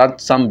Christ.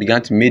 That Sam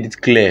began to make it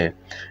clear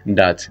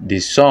that the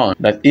Son,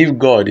 that if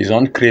God is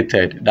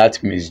uncreated,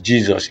 that means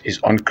Jesus is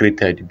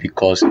uncreated,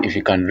 because if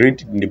you can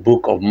read in the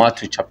book of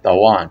Matthew chapter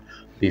 1,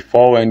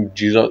 before when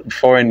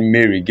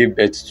Mary gave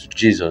birth to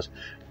Jesus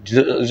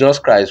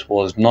Christ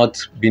was not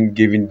being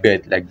given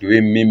birth like the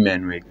way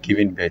men were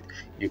given birth.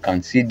 You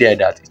can see there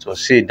that it was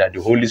said that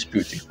the Holy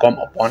Spirit will come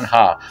upon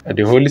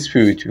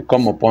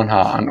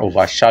her, and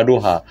overshadow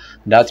her.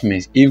 That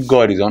means if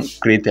God is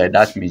uncreated,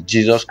 that means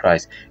Jesus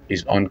Christ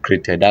is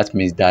uncreated. That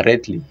means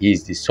directly he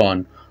is the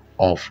Son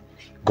of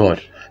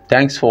God.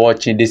 Thanks for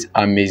watching this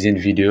amazing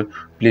video.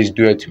 Please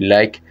do it to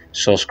like,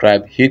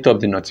 subscribe, hit up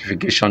the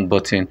notification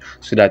button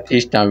so that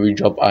each time we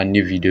drop our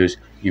new videos,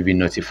 you'll be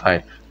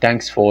notified.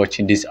 Thanks for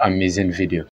watching this amazing video.